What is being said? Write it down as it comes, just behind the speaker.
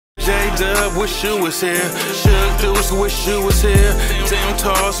J-Dub, wish you was here. Shug Deuce, wish you was here. Damn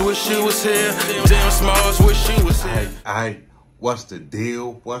Toss, wish you was here. Damn Smalls, wish you was here. Aight, what's the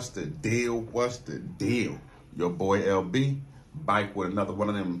deal? What's the deal? What's the deal? Your boy LB, back with another one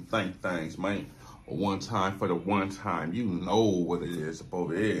of them things, man. One time for the one time. You know what it is up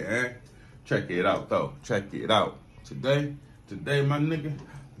over here, eh? Check it out, though. Check it out. Today, my nigga,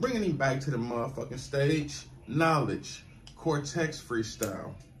 bringing him back to the motherfucking stage. Knwledge, CORTEX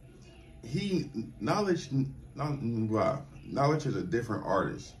FREESTYLE. Knwledge is a different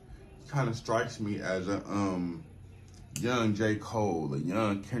artist. Kind of strikes me as a young J. Cole, a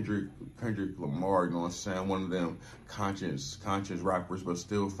young Kendrick Lamar, you know what I'm saying? One of them conscious rappers, but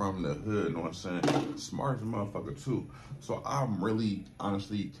still from the hood, you know what I'm saying? Smart as a motherfucker too. So I'm really,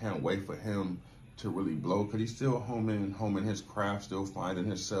 honestly, can't wait for him to really blow, cause he's still homing his craft, still finding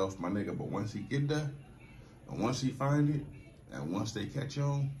himself, my nigga. But once he get there, and once he find it, and once they catch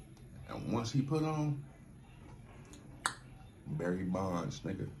on, and once he put on, Barry Bonds,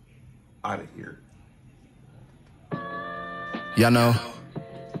 nigga, out of here. Y'all know,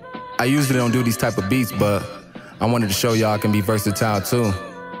 I usually don't do these type of beats, but I wanted to show y'all I can be versatile too.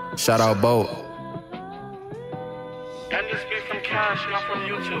 Shout out Boat. And this beat from Cashapp from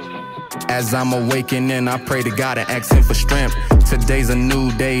YouTube. As I'm awakening, I pray to God and ask him for strength. Today's a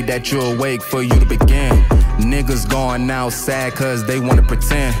new day that you're awake for you to begin. Niggas going outside cause they wanna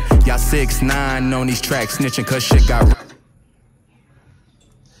pretend. Y'all 6'9" on these tracks, snitching cause shit got.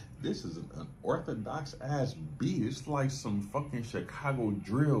 This is an orthodox ass beat. It's like some fucking Chicago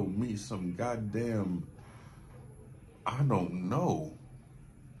drill meets some goddamn, I don't know.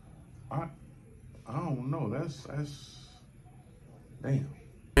 I don't know. That's damn.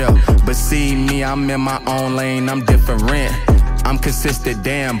 Yeah, but see me, I'm in my own lane, I'm different. I'm consistent,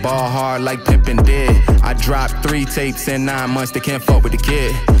 damn, ball hard like pimpin' dead. I dropped 3 tapes in 9 months, they can't fuck with the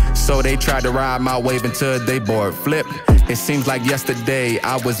kid. So they tried to ride my wave until they board flip. It seems like yesterday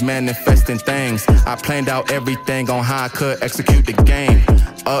I was manifesting things. I planned out everything on how I could execute the game.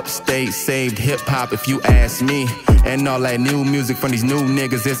 Upstate saved hip-hop if you ask me. And all that new music from these new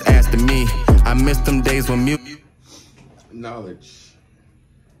niggas is asking me. I miss them days when music. Knwledge.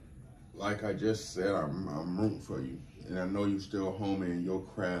 Like I just said, I'm rooting for you. And I know you still homing your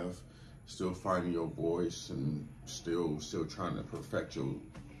craft, still finding your voice, and still trying to perfect your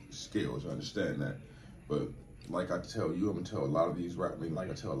skills. I understand that. But like I tell you, I'm gonna tell a lot of these rappers, I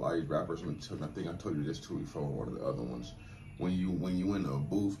tell a lot of these rappers, I think I told you this too before, one of the other ones. When you in a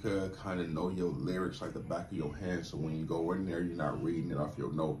booth, kind of know your lyrics like the back of your hand. So when you go in there, you're not reading it off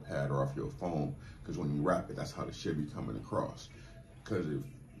your notepad or off your phone. Because when you rap it, that's how the shit be coming across. Because if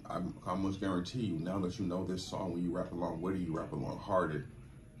I almost guarantee you, now that you know this song, when you rap along with it, you rap along harder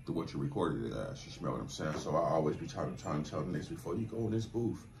to what you recorded it as. You smell what I'm saying? So I always be trying to tell the niggas before you go in this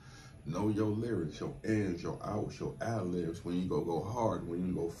booth, know your lyrics, your ins, your outs, your ad-libs. When you go hard, when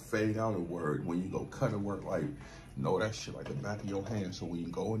you go fade out a word, when you go cut a word, like, know that shit like the back of your hand. So when you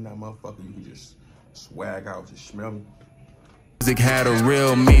go in that motherfucker, you can just swag out, just smell it. Music had a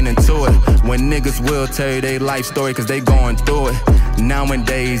real meaning to it. When niggas will tell you their life story cause they going through it.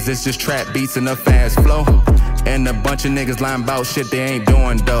 Nowadays it's just trap beats and a fast flow. And a bunch of niggas lying about shit they ain't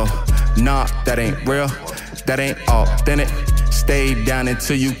doing though. Nah, that ain't real, that ain't authentic. Stay down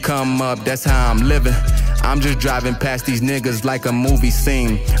until you come up, that's how I'm living. I'm just driving past these niggas like a movie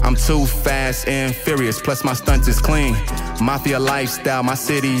scene. I'm too fast and furious, plus my stunts is clean. Mafia lifestyle, my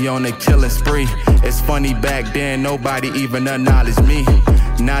city on a killing spree. It's funny, back then nobody even acknowledged me.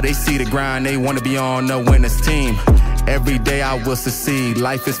 Now they see the grind, they wanna be on the winner's team. Every day I will succeed.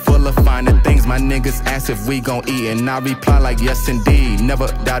 Life is full of finding things. My niggas ask if we gon' eat, and I reply like yes indeed. Never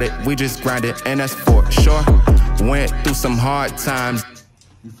doubt it, we just grind it, and that's for sure. Went through some hard times.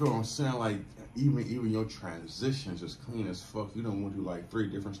 You feel what I'm saying? Like even your transitions is clean as fuck. You don't want to do like 3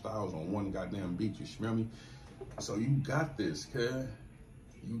 different styles on one goddamn beat. You smell me? So you got this, kid.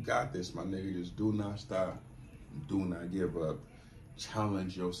 You got this, my nigga. Just do not stop. Do not give up.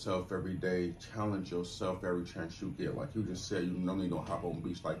 Challenge yourself every day. Challenge yourself every chance you get. Like you just said, you normally don't hop on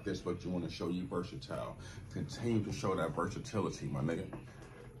beats like this, but you want to show you versatile. Continue to show that versatility, my nigga.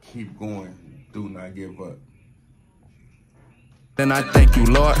 Keep going. Do not give up. Then I thank you,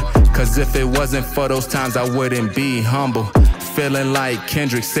 Lord, cause if it wasn't for those times, I wouldn't be humble. Feeling like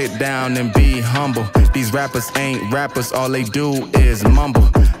Kendrick, sit down and be humble. These rappers ain't rappers, all they do is mumble.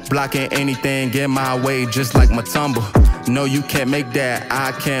 Blocking anything in my way just like my tumble. No, you can't make that,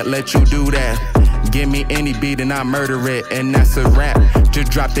 I can't let you do that. Give me any beat and I murder it, and that's a rap.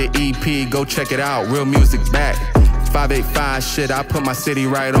 Just drop the EP, go check it out, real music back. 585 shit, I put my city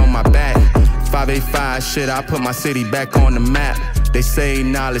right on my back. 585 shit, I put my city back on the map. They say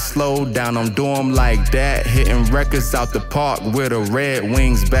knowledge slow down, I'm do 'em like that. Hitting records out the park with a Red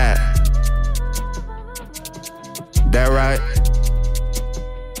Wings bat. That right?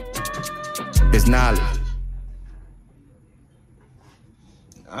 It's knowledge.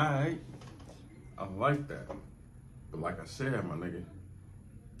 Alright, I like that. But like I said, my nigga,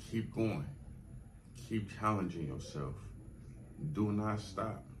 keep going. Keep challenging yourself. Do not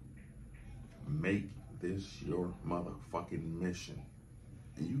stop. Make this your motherfucking mission.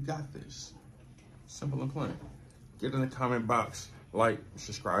 And you got this. Simple and plain. Get in the comment box, like,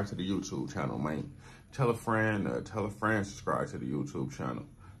 subscribe to the YouTube channel, man. Tell a friend, subscribe to the YouTube channel.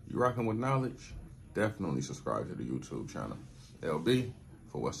 You rocking with Knwledge? Definitely subscribe to the YouTube channel. LB,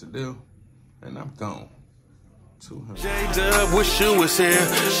 for what's the deal? And I'm gone. 200. J-Dub, wish you was here.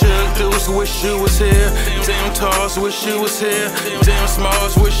 Shook Deuce, wish you was here. Damn Toss, wish you was here. Damn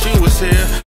Smalls, wish you was here.